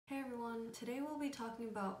Today we'll be talking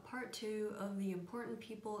about part 2 of the important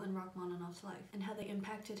people in Rachmaninoff's life and how they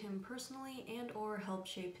impacted him personally and or helped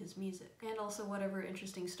shape his music, and also whatever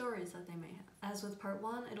interesting stories that they may have. As with part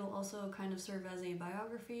 1, it'll also kind of serve as a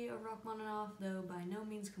biography of Rachmaninoff, though by no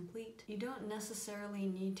means complete. You don't necessarily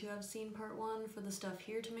need to have seen part 1 for the stuff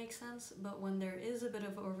here to make sense, but when there is a bit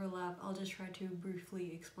of overlap, I'll just try to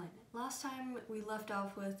briefly explain it. Last time we left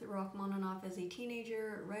off with Rachmaninoff as a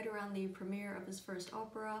teenager, right around the premiere of his first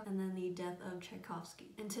opera, and then the death of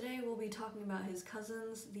Tchaikovsky. And today we'll be talking about his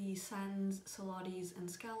cousins, the Satins, Silotis, and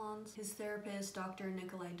Skalons, his therapist, Dr.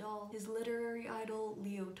 Nikolai Dahl, his literary idol,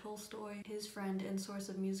 Leo Tolstoy, his friend and source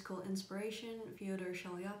of musical inspiration, Feodor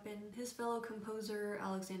Chaliapin, his fellow composer,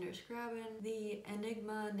 Alexander Scriabin, the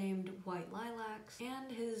enigma named White Lilacs,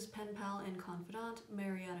 and his pen pal and confidant,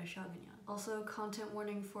 Marietta Shaginyan. Also, content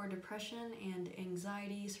warning for depression and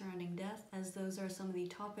anxiety surrounding death, as those are some of the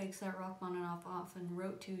topics that Rachmaninoff often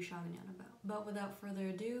wrote to Shaginyan about. But without further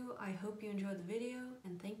ado, I hope you enjoyed the video,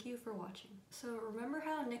 and thank you for watching. So remember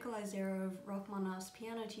how Nikolai Zarov, Rachmaninoff's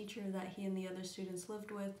piano teacher that he and the other students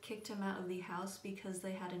lived with, kicked him out of the house because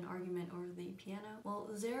they had an argument over the piano? Well,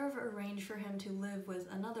 Zarov arranged for him to live with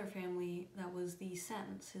another family that was the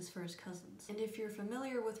Satins, his first cousins. And if you're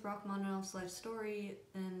familiar with Rachmaninoff's life story,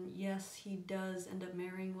 then yes, he does end up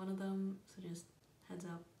marrying one of them, so just heads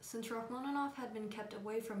up. Since Rachmaninoff had been kept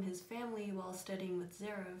away from his family while studying with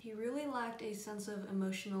Zarov, he really lacked a sense of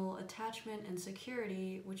emotional attachment and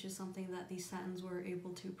security, which is something that the Satins were able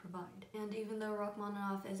to provide. And even though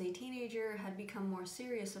Rachmaninoff as a teenager had become more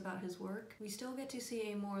serious about his work, we still get to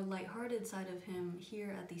see a more lighthearted side of him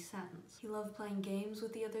here at the Satins. He loved playing games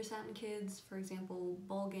with the other Satin kids, for example,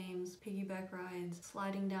 ball games, piggyback rides,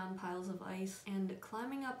 sliding down piles of ice, and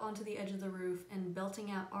climbing up onto the edge of the roof and belting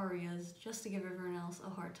out arias just to give everyone else a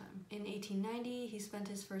hard time. In 1890, he spent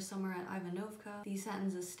his first summer at Ivanovka, the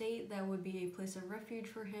Satins' estate that would be a place of refuge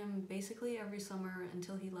for him basically every summer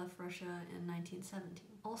until he left Russia in 1917.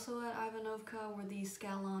 Also at Ivanovka were the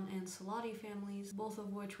Skalon and Siloti families, both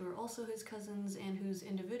of which were also his cousins and whose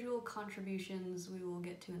individual contributions we will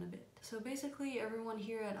get to in a bit. So basically everyone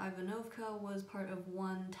here at Ivanovka was part of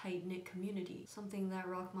one tight-knit community, something that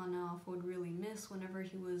Rachmaninoff would really miss whenever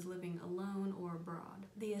he was living alone or abroad.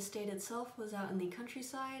 The estate itself was out in the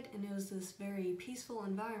countryside, and it was this very peaceful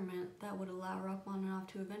environment that would allow Rachmaninoff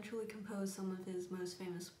to eventually compose some of his most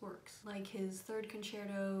famous works, like his Third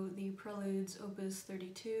Concerto, the Preludes, Opus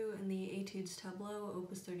 32, and the Etudes Tableau,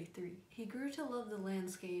 Opus 33. He grew to love the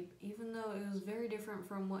landscape, even though it was very different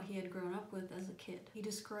from what he had grown up with as a kid. He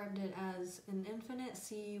described it as an infinite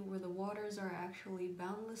sea where the waters are actually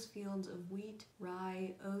boundless fields of wheat,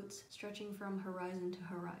 rye, oats, stretching from horizon to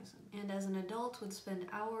horizon. And as an adult would spend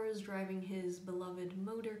hours driving his beloved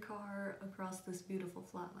motor car across this beautiful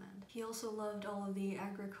flatland. He also loved all of the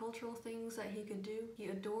agricultural things that he could do. He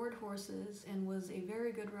adored horses and was a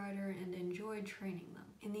very good rider and enjoyed training them.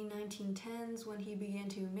 In the 1910s, when he began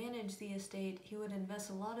to manage the estate, he would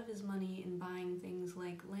invest a lot of his money in buying things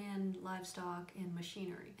like land, livestock, and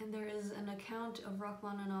machinery. And there is an account of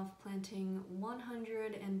Rachmaninoff planting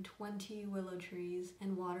 120 willow trees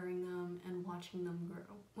and watering them and watching them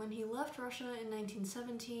grow. When he left Russia in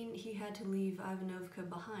 1917, he had to leave Ivanovka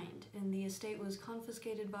behind, and the estate was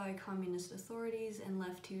confiscated by communist authorities and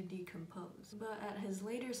left to decompose. But at his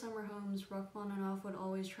later summer homes, Rachmaninoff would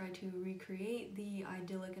always try to recreate the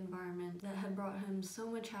idyllic environment that had brought him so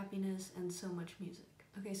much happiness and so much music.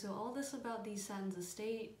 Okay, so all this about the Satins'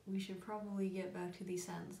 estate, we should probably get back to the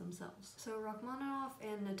Satins themselves. So Rachmaninoff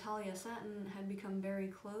and Natalia Satin had become very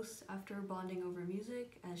close after bonding over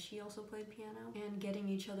music, as she also played piano, and getting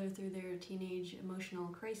each other through their teenage emotional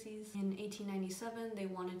crises. In 1897, they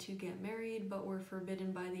wanted to get married, but were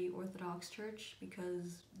forbidden by the Orthodox Church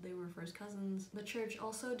because they were first cousins. The church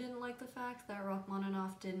also didn't like the fact that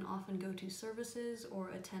Rachmaninoff didn't often go to services or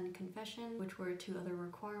attend confession, which were two other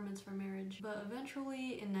requirements for marriage. But eventually,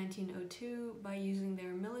 in 1902, by using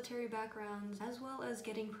their military backgrounds, as well as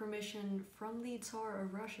getting permission from the Tsar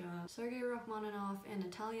of Russia, Sergei Rachmaninoff and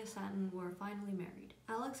Natalia Satin were finally married.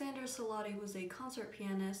 Alexander Siloti was a concert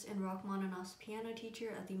pianist and Rachmaninoff's piano teacher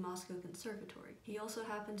at the Moscow Conservatory. He also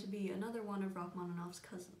happened to be another one of Rachmaninoff's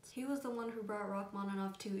cousins. He was the one who brought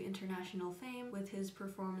Rachmaninoff to international fame with his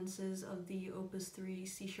performances of the Opus 3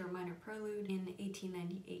 C-sharp minor prelude in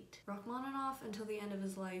 1898. Rachmaninoff, until the end of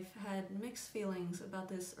his life, had mixed feelings about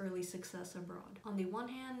this early success abroad. On the one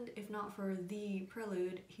hand, if not for the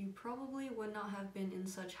prelude, he probably would not have been in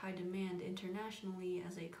such high demand internationally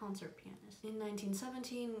as a concert pianist. In 1917,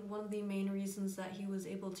 one of the main reasons that he was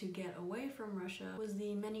able to get away from Russia was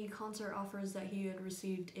the many concert offers that he he had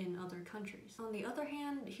received in other countries. On the other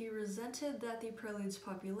hand, he resented that the prelude's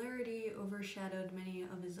popularity overshadowed many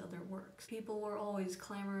of his other works. People were always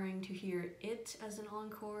clamoring to hear it as an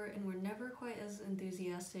encore and were never quite as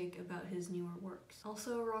enthusiastic about his newer works.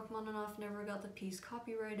 Also, Rachmaninoff never got the piece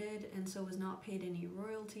copyrighted and so was not paid any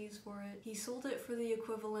royalties for it. He sold it for the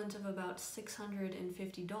equivalent of about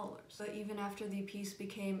 $650. But even after the piece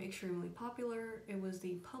became extremely popular, it was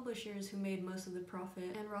the publishers who made most of the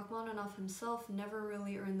profit, and Rachmaninoff himself never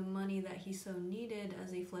really earned the money that he so needed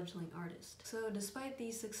as a fledgling artist. So despite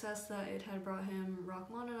the success that it had brought him,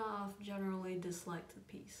 Rachmaninoff generally disliked the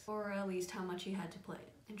piece, or at least how much he had to play it.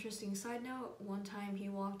 Interesting side note, one time he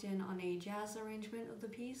walked in on a jazz arrangement of the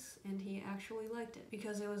piece and he actually liked it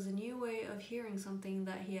because it was a new way of hearing something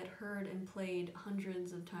that he had heard and played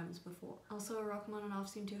hundreds of times before. Also, Rachmaninoff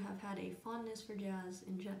seemed to have had a fondness for jazz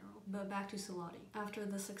in general. But back to Siloti. After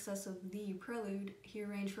the success of the Prelude, he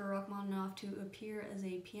arranged for Rachmaninoff to appear as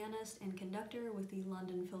a pianist and conductor with the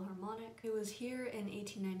London Philharmonic. It was here in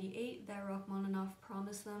 1898 that Rachmaninoff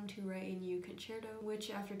promised them to write a new concerto,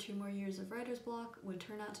 which after 2 more years of writer's block would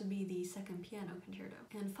turn out to be the second piano concerto.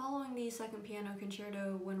 And following the second piano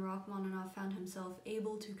concerto, when Rachmaninoff found himself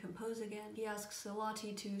able to compose again, he asked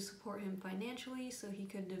Siloti to support him financially so he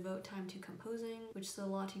could devote time to composing, which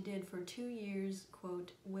Siloti did for 2 years,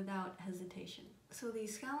 quote, without hesitation. So the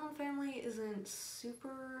Skalon family isn't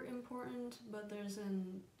super important, but there's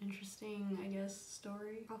an interesting, I guess,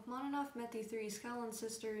 story. Rachmaninoff met the 3 Skalon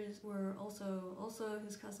sisters, who were also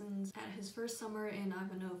his cousins, at his first summer in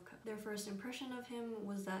Ivanovka. Their first impression of him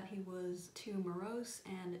was that he was too morose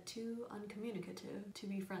and too uncommunicative to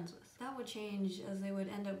be friends with. That would change as they would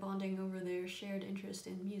end up bonding over their shared interest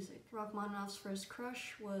in music. Rachmaninoff's first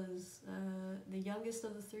crush was the youngest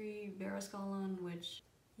of the 3, Vera Skalon, which,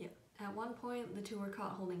 yeah. At one point, the 2 were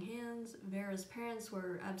caught holding hands. Vera's parents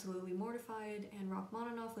were absolutely mortified, and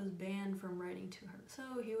Rachmaninoff was banned from writing to her.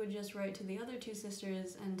 So he would just write to the other 2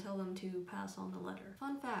 sisters and tell them to pass on the letter.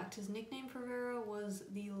 Fun fact, his nickname for Vera was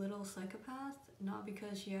the Little Psychopath, not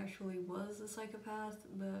because she actually was a psychopath,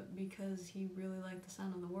 but because he really liked the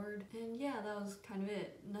sound of the word. And yeah, that was kind of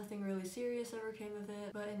it. Nothing really serious ever came of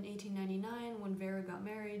it, but in 1899, when Vera got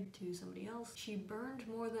married to somebody else, she burned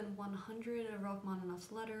more than 100 of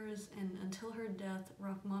Rachmaninoff's letters, and until her death,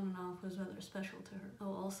 Rachmaninoff was rather special to her.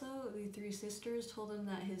 Oh, also, the 3 sisters told him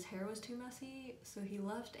that his hair was too messy, so he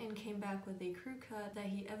left and came back with a crew cut that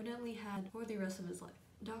he evidently had for the rest of his life.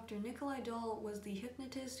 Dr. Nikolai Dahl was the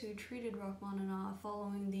hypnotist who treated Rachmaninoff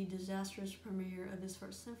following the disastrous premiere of his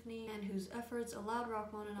first symphony, and whose efforts allowed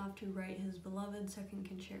Rachmaninoff to write his beloved second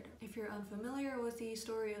concerto. If you're unfamiliar with the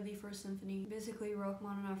story of the first symphony, basically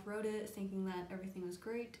Rachmaninoff wrote it thinking that everything was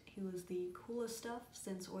great, he was the coolest stuff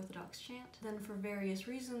since Orthodox chant. Then for various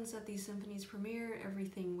reasons at the symphony's premiere,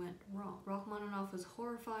 everything went wrong. Rachmaninoff was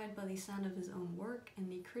horrified by the sound of his own work,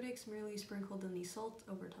 and the critics merely sprinkled in the salt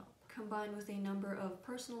over top. Combined with a number of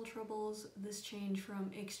personal troubles, this change from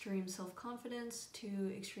extreme self-confidence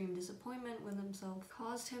to extreme disappointment with himself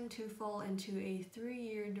caused him to fall into a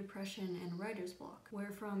 3-year depression and writer's block, where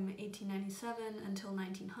from 1897 until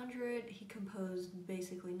 1900 he composed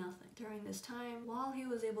basically nothing. During this time, while he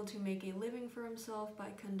was able to make a living for himself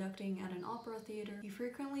by conducting at an opera theater, he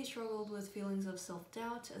frequently struggled with feelings of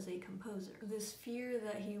self-doubt as a composer. This fear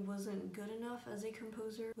that he wasn't good enough as a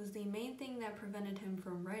composer was the main thing that prevented him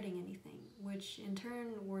from writing anything, which in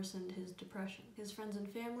turn worsened his depression. His friends and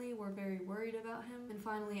family were very worried about him, and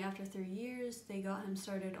finally after 3 years, they got him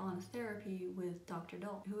started on therapy with Dr.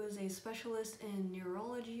 Dahl, who is a specialist in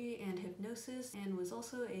neurology and hypnosis and was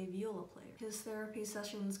also a viola player. His therapy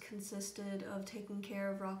sessions consisted of taking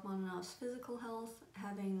care of Rachmaninoff's physical health,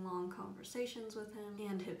 having long conversations with him,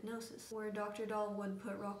 and hypnosis, where Dr. Dahl would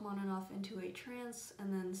put Rachmaninoff into a trance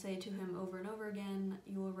and then say to him over and over again,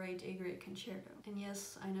 "You will write a great concerto." And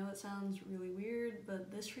yes, I know it sounds really weird,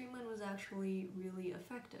 but this treatment was actually really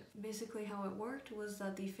effective. Basically how it worked was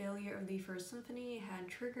that the failure of the first symphony had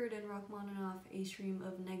triggered in Rachmaninoff a stream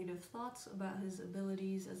of negative thoughts about his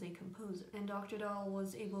abilities as a composer, and Dr. Dahl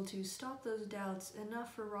was able to stop those doubts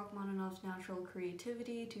enough for Rachmaninoff's natural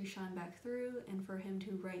creativity to shine back through and for him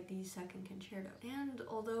to write the second concerto. And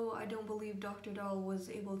although I don't believe Dr. Dahl was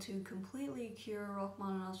able to completely cure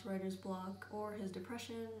Rachmaninoff's writer's block or his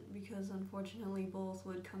depression, because unfortunately both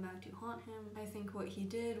would come back to haunt him, I think what he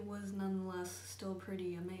did was nonetheless still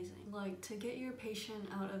pretty amazing. Like, to get your patient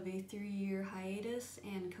out of a 3-year hiatus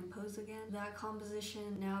and compose again, that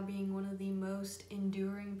composition now being one of the most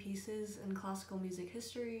enduring pieces in classical music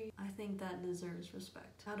history, I think that deserves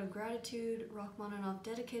respect. Out of gratitude, Rachmaninoff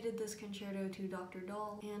dedicated this concerto to Dr.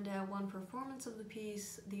 Dahl, and at one performance of the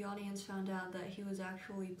piece, the audience found out that he was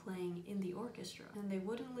actually playing in the orchestra, and they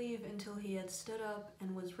wouldn't leave until he had stood up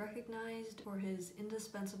and was recognized for his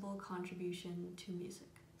indispensable contribution to music.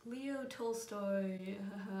 Leo Tolstoy.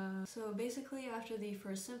 So basically, after the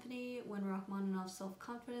first symphony, when Rachmaninoff's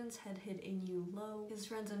self-confidence had hit a new low, his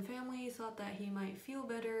friends and family thought that he might feel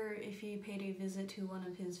better if he paid a visit to one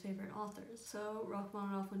of his favorite authors. So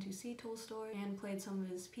Rachmaninoff went to see Tolstoy and played some of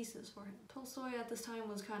his pieces for him. Tolstoy at this time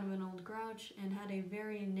was kind of an old grouch and had a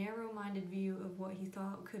very narrow-minded view of what he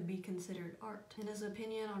thought could be considered art. And his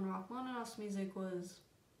opinion on Rachmaninoff's music was,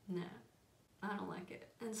 nah, I don't like it.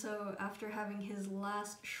 And so after having his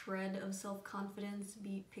last shred of self-confidence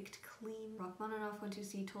be picked clean, Rachmaninoff went to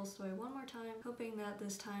see Tolstoy one more time, hoping that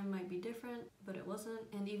this time might be different, but it wasn't.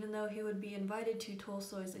 And even though he would be invited to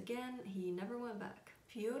Tolstoy's again, he never went back.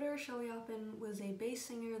 Fyodor Chaliapin was a bass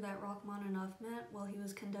singer that Rachmaninoff met while he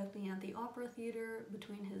was conducting at the Opera Theater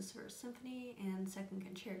between his first symphony and second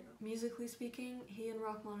concerto. Musically speaking, he and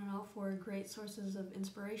Rachmaninoff were great sources of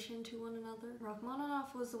inspiration to one another.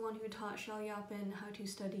 Rachmaninoff was the one who taught Chaliapin how to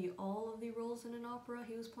study all of the roles in an opera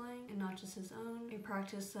he was playing, and not just his own, a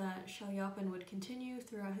practice that Chaliapin would continue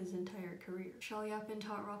throughout his entire career. Chaliapin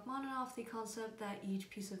taught Rachmaninoff the concept that each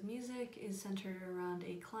piece of music is centered around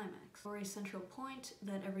a climax, or a central point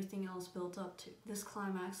that everything else built up to. This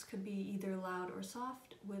climax could be either loud or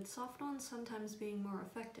soft, with soft ones sometimes being more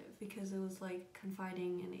effective because it was like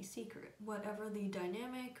confiding in a secret. Whatever the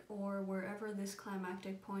dynamic or wherever this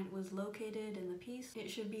climactic point was located in the piece, it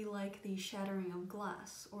should be like the shattering of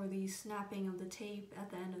glass or the snapping of the tape at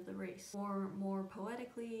the end of the race, or more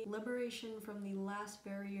poetically, liberation from the last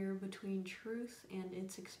barrier between truth and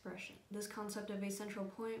its expression. This concept of a central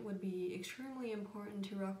point would be extremely important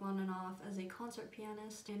to Rachmaninoff as a concert pianist,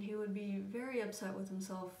 and he would be very upset with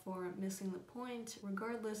himself for missing the point,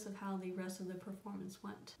 regardless of how the rest of the performance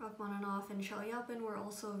went. Rachmaninoff and Chaliapin were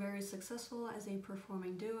also very successful as a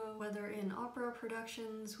performing duo, whether in opera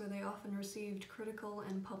productions where they often received critical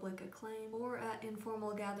and public acclaim, or at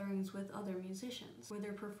informal gatherings with other musicians, where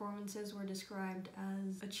their performances were described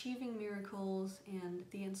as achieving miracles and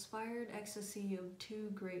the inspired ecstasy of two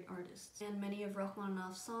great artists. And many of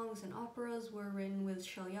Rachmaninoff's songs and operas were written with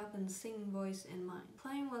Chaliapin's singing voice in mind.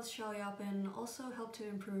 Playing with Chaliapin also helped to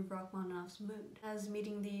improve Rachmaninoff's mood, as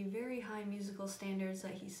meeting the very high musical standards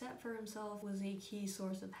that he set for himself was a key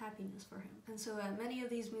source of happiness for him. And so at many of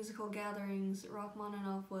these musical gatherings,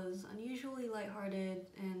 Rachmaninoff was unusually lighthearted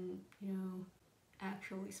and,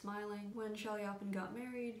 actually smiling. When Chaliapin got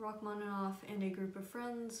married, Rachmaninoff and a group of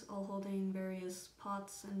friends, all holding various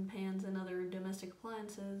pots and pans and other domestic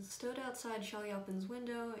appliances, stood outside Chaliapin's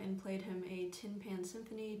window and played him a Tin Pan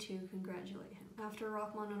Symphony to congratulate him. After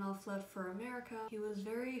Rachmaninoff left for America, he was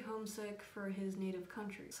very homesick for his native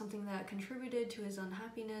country, something that contributed to his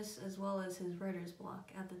unhappiness as well as his writer's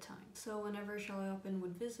block at the time. So whenever Chaliapin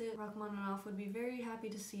would visit, Rachmaninoff would be very happy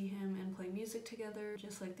to see him and play music together,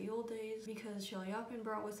 just like the old days, because Chaliapin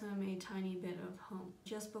brought with him a tiny bit of home.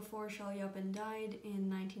 Just before Chaliapin died in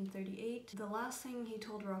 1938, the last thing he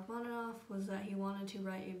told Rachmaninoff was that he wanted to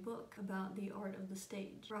write a book about the art of the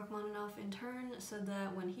stage. Rachmaninoff in turn said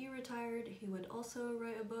that when he retired, he would also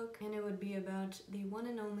write a book, and it would be about the one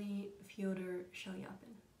and only Feodor Chaliapin.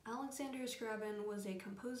 Alexander Scriabin was a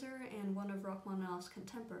composer and one of Rachmaninoff's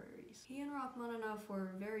contemporaries. He and Rachmaninoff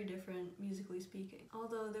were very different, musically speaking.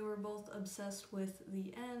 Although they were both obsessed with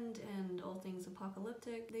the end and all things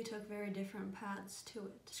apocalyptic, they took very different paths to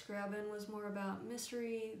it. Scriabin was more about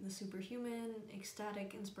mystery, the superhuman,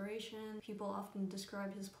 ecstatic inspiration. People often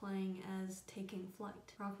describe his playing as taking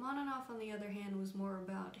flight. Rachmaninoff, on the other hand, was more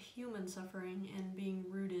about human suffering and being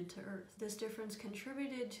rooted to earth. This difference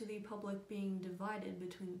contributed to the public being divided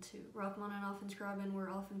between the two. Rachmaninoff and Scriabin were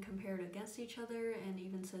often compared against each other and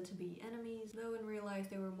even said to be enemies, though in real life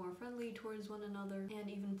they were more friendly towards one another and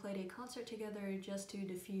even played a concert together just to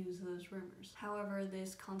diffuse those rumors. However,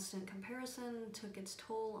 this constant comparison took its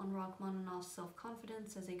toll on Rachmaninoff's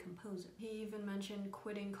self-confidence as a composer. He even mentioned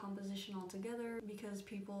quitting composition altogether because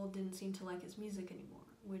people didn't seem to like his music anymore,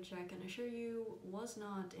 which I can assure you was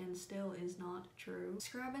not and still is not true.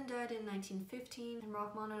 Scriabin died in 1915, and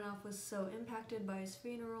Rachmaninoff was so impacted by his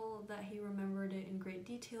funeral that he remembered it in great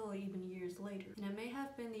detail even years later. And it may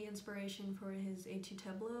have been the inspiration for his Etude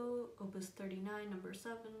Tableau, Opus 39, number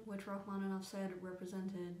 7, which Rachmaninoff said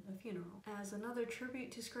represented a funeral. As another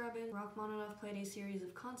tribute to Scriabin, Rachmaninoff played a series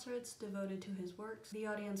of concerts devoted to his works. The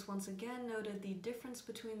audience once again noted the difference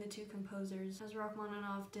between the two composers, as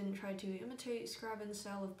Rachmaninoff didn't try to imitate Scriabin's style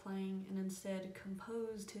style of playing and instead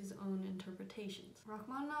composed his own interpretations.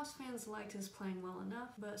 Rachmaninoff's fans liked his playing well enough,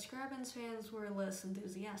 but Scriabin's fans were less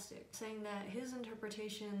enthusiastic, saying that his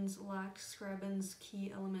interpretations lacked Scriabin's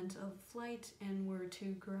key element of flight and were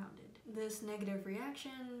too grounded. This negative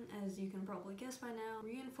reaction, as you can probably guess by now,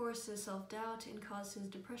 reinforced his self-doubt and caused his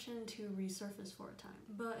depression to resurface for a time.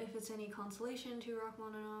 But if it's any consolation to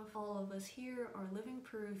Rachmaninoff, all of us here are living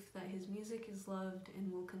proof that his music is loved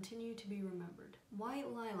and will continue to be remembered.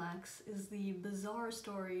 White Lilacs is the bizarre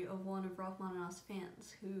story of one of Rachmaninoff's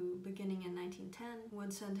fans who, beginning in 1910,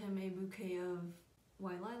 would send him a bouquet of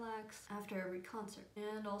white lilacs after every concert,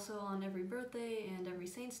 and also on every birthday and every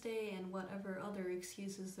Saint's Day and whatever other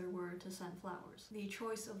excuses there were to send flowers. The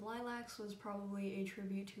choice of lilacs was probably a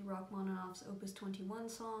tribute to Rachmaninoff's Opus 21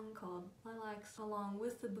 song called Lilacs. Along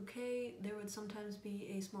with the bouquet, there would sometimes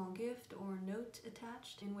be a small gift or note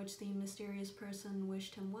attached in which the mysterious person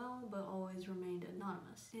wished him well but always remained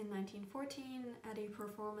anonymous. In 1914, at a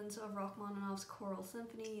performance of Rachmaninoff's choral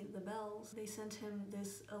symphony, The Bells, they sent him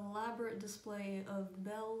this elaborate display of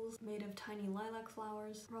bells made of tiny lilac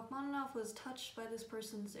flowers. Rachmaninoff was touched by this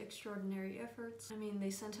person's extraordinary efforts. I mean, they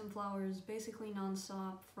sent him flowers basically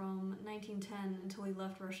non-stop from 1910 until he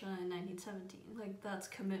left Russia in 1917. Like, that's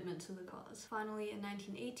commitment to the cause. Finally, in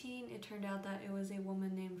 1918, it turned out that it was a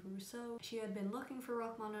woman named Rousseau. She had been looking for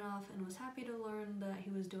Rachmaninoff and was happy to learn that he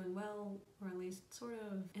was doing well, or at least sort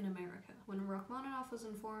of, in America. When Rachmaninoff was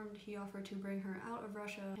informed, he offered to bring her out of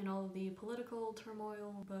Russia and all of the political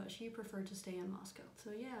turmoil, but she preferred to stay in Moscow.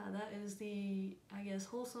 So yeah, that is the, I guess,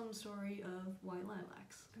 wholesome story of White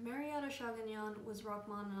Lilacs. Marietta Shaginyan was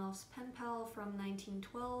Rachmaninoff's pen pal from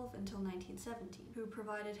 1912 until 1917, who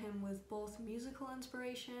provided him with both musical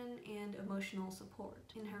inspiration and emotional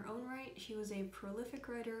support. In her own right, she was a prolific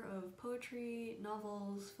writer of poetry,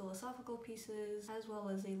 novels, philosophical pieces, as well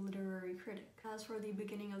as a literary critic. As for the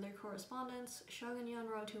beginning of their correspondence, Shaginyan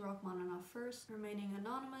wrote to Rachmaninoff first, remaining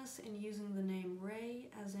anonymous and using the name Ray,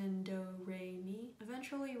 as in do, re, mi.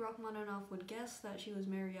 Eventually, Rachmaninoff would guess that she was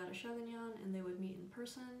Marietta Shaginyan and they would meet in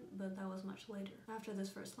person, but that was much later. After this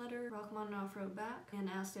first letter, Rachmaninoff wrote back and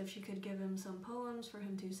asked if she could give him some poems for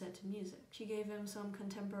him to set to music. She gave him some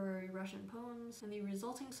contemporary Russian poems, and the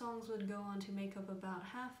resulting songs would go on to make up about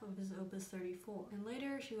half of his Opus 34. And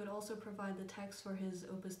later, she would also provide the text for his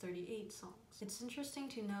Opus 38 songs. It's interesting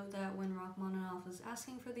to note that when Rachmaninoff was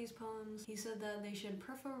asking for these poems, he said that they should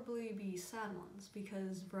preferably be sad ones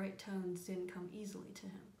because bright tones didn't come easily to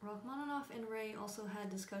him. Rachmaninoff and Ray also had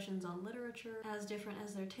discussions on literature, as different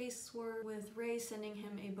as their tastes were, with Ray sending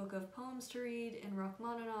him a book of poems to read and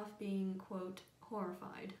Rachmaninoff being, quote,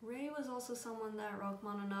 horrified. Ray was also someone that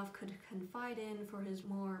Rachmaninoff could confide in for his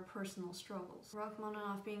more personal struggles,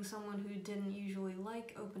 Rachmaninoff being someone who didn't usually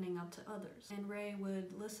like opening up to others, and Ray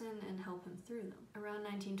would listen and help him through them. Around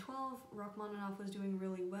 1912, Rachmaninoff was doing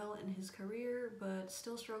really well in his career, but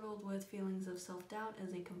still struggled with feelings of self-doubt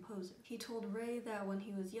as a composer. He told Ray that when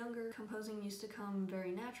he was younger, composing used to come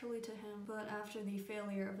very naturally to him, but after the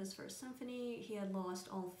failure of his first symphony, he had lost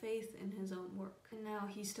all faith in his own work. And now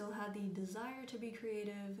he still had the desire to be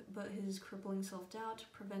creative, but his crippling self-doubt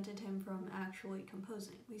prevented him from actually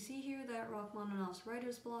composing. We see here that Rachmaninoff's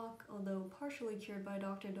writer's block, although partially cured by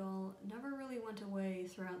Dr. Dahl, never really went away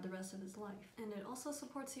throughout the rest of his life. And it also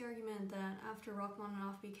supports the argument that after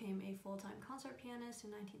Rachmaninoff became a full-time concert pianist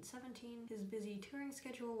in 1917, his busy touring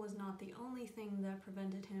schedule was not the only thing that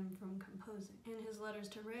prevented him from composing. In his letters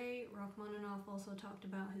to Ray, Rachmaninoff also talked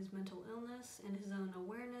about his mental illness and his own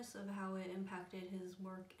awareness of how it impacted his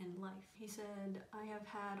work and life. He said, "I have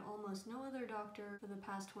had almost no other doctor for the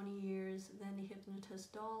past 20 years than the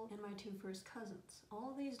hypnotist Dahl and my two first cousins.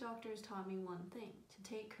 All these doctors taught me one thing, to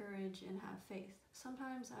take courage and have faith.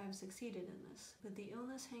 Sometimes I have succeeded in this, but the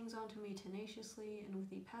illness hangs on to me tenaciously and with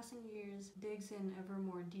the passing years digs in ever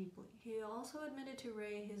more deeply." He also admitted to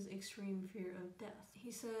Ray his extreme fear of death.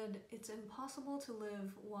 He said, "It's impossible to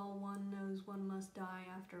live while one knows one must die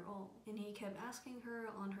after all," and he kept asking her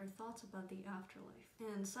on her thoughts about the afterlife.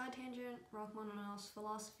 And side tangent, Rachmaninoff's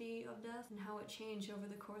philosophy of death and how it changed over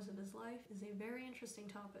the course of his life is a very interesting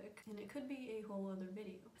topic, and it could be a whole other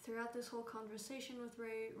video. Throughout this whole conversation with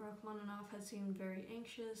Ray, Rachmaninoff had seemed very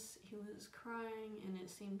anxious, he was crying, and it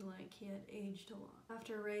seemed like he had aged a lot.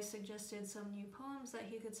 After Ray suggested some new poems that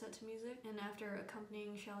he could set to music, and after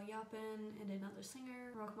accompanying Chaliapin and another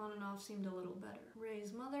singer, Rachmaninoff seemed a little better.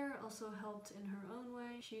 Ray's mother also helped in her own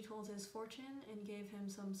way. She told his fortune and gave him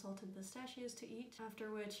some salted pistachios to eat,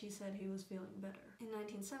 after which he said he was feeling better. In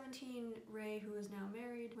 1917, Ray, who was now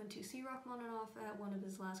married, went to see Rachmaninoff at one of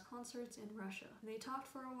his last concerts in Russia. They talked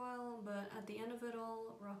for a while, but at the end of it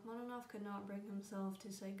all, Rachmaninoff could not bring himself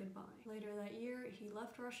to say goodbye. Later that year, he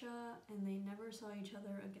left Russia, and they never saw each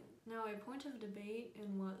other again. Now, a point of debate,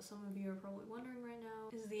 and what some of you are probably wondering right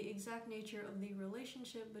now, is the exact nature of the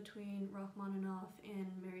relationship between Rachmaninoff and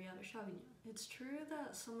Marietta Shaginyan. It's true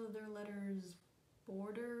that some of their letters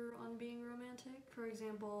border on being romantic. For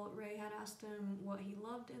example, Ray had asked him what he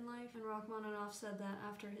loved in life, and Rachmaninoff said that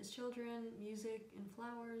after his children, music, and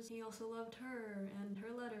flowers, he also loved her and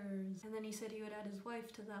her letters, and then he said he would add his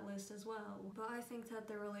wife to that list as well. But I think that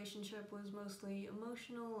their relationship was mostly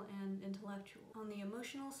emotional and intellectual. On the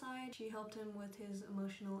emotional side, she helped him with his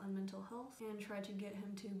emotional and mental health and tried to get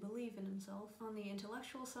him to believe in himself. On the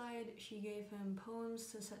intellectual side, she gave him poems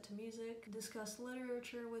to set to music, discussed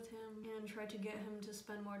literature with him, and tried to get him to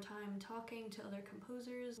spend more time talking to other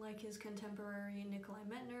composers like his contemporary Nikolai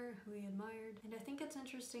Dahl, who he admired. And I think it's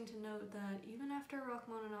interesting to note that even after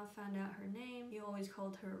Rachmaninoff found out her name, he always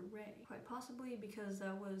called her Ray, quite possibly because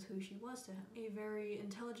that was who she was to him. A very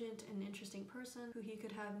intelligent and interesting person who he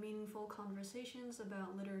could have meaningful conversations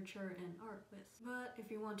about literature and art with. But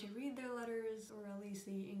if you want to read their letters, or at least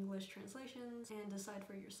the English translations, and decide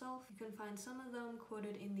for yourself, you can find some of them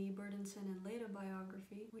quoted in the Burdenson and Leda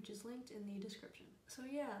biography, which is linked in the description. So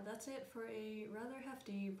yeah, that's it for a rather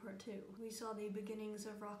hefty part 2. We saw the beginnings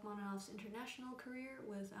of Rachmaninoff's international career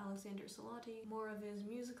with Alexander Siloti, more of his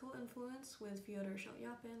musical influence with Feodor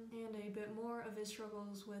Chaliapin, and a bit more of his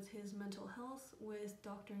struggles with his mental health with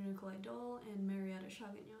Dr. Nikolai Dahl and Marietta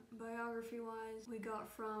Shaginyan. Biography-wise, we got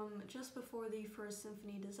from just before the first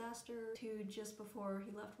symphony disaster to just before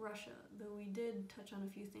he left Russia, though we did touch on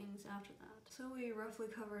a few things after that. So we roughly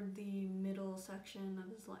covered the middle section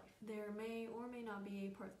of his life. There may or may not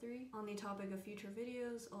be a part 3 on the topic of future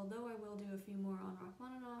videos, although I will do a few more on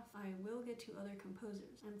Rachmaninoff. I will get to other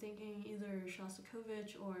composers. I'm thinking either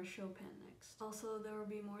Shostakovich or Chopin next. Also, there will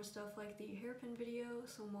be more stuff like the hairpin video,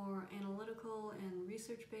 so more analytical and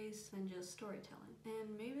research-based than just storytelling.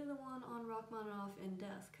 And maybe the one on Rachmaninoff and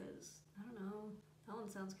death, cause, I don't know, that one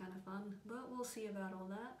sounds kind of fun, but we'll see about all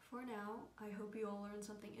that. For now, I hope you all learned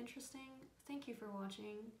something interesting. Thank you for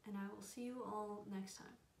watching, and I will see you all next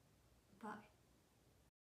time. Bye.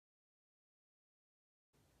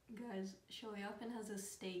 Guys, Chaliapin has a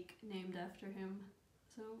steak named after him.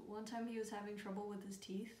 So one time he was having trouble with his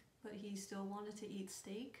teeth, but he still wanted to eat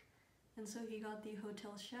steak, and so he got the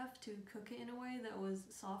hotel chef to cook it in a way that was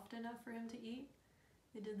soft enough for him to eat.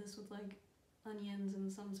 They did this with like onions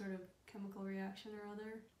and some sort of chemical reaction or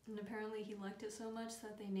other, and apparently he liked it so much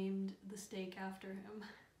that they named the steak after him.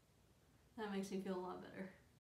 That makes me feel a lot better.